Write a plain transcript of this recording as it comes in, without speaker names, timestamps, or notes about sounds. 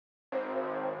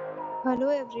Hello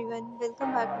everyone,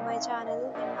 welcome back to my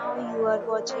channel and now you are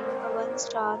watching a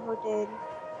one-star hotel.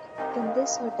 In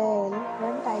this hotel,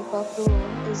 one type of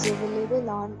room is available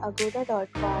on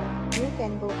agoda.com. You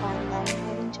can book online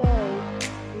and enjoy it.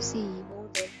 To see more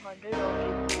than 100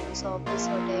 of reviews of this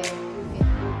hotel, you can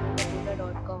go to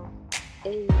agoda.com.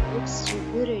 Its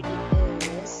review rating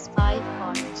is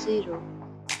 5.0.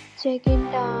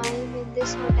 Check-in time in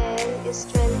this hotel is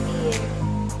 12 p.m.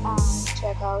 and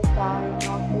check-out time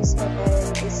of this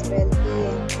hotel is 12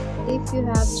 p.m. If you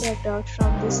have checked out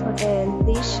from this hotel,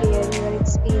 please share your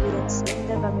experience in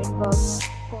the comment box.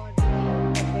 For review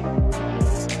and more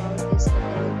details about this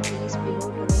hotel, please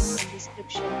below the link in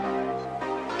description.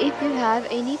 If you have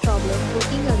any problem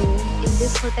booking a room in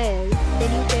this hotel,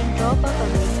 then you can drop a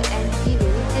comment and we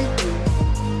will help you.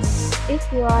 If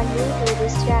you are new to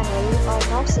this channel or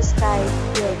not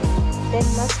subscribed yet, then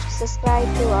must subscribe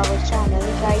to our channel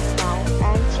right now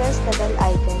and press the bell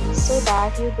icon so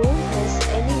that you don't miss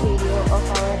any video of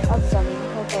our upcoming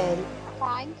hotel.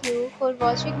 Thank you for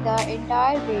watching the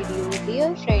entire video.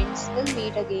 Dear friends, we'll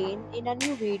meet again in a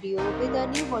new video with a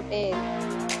new hotel.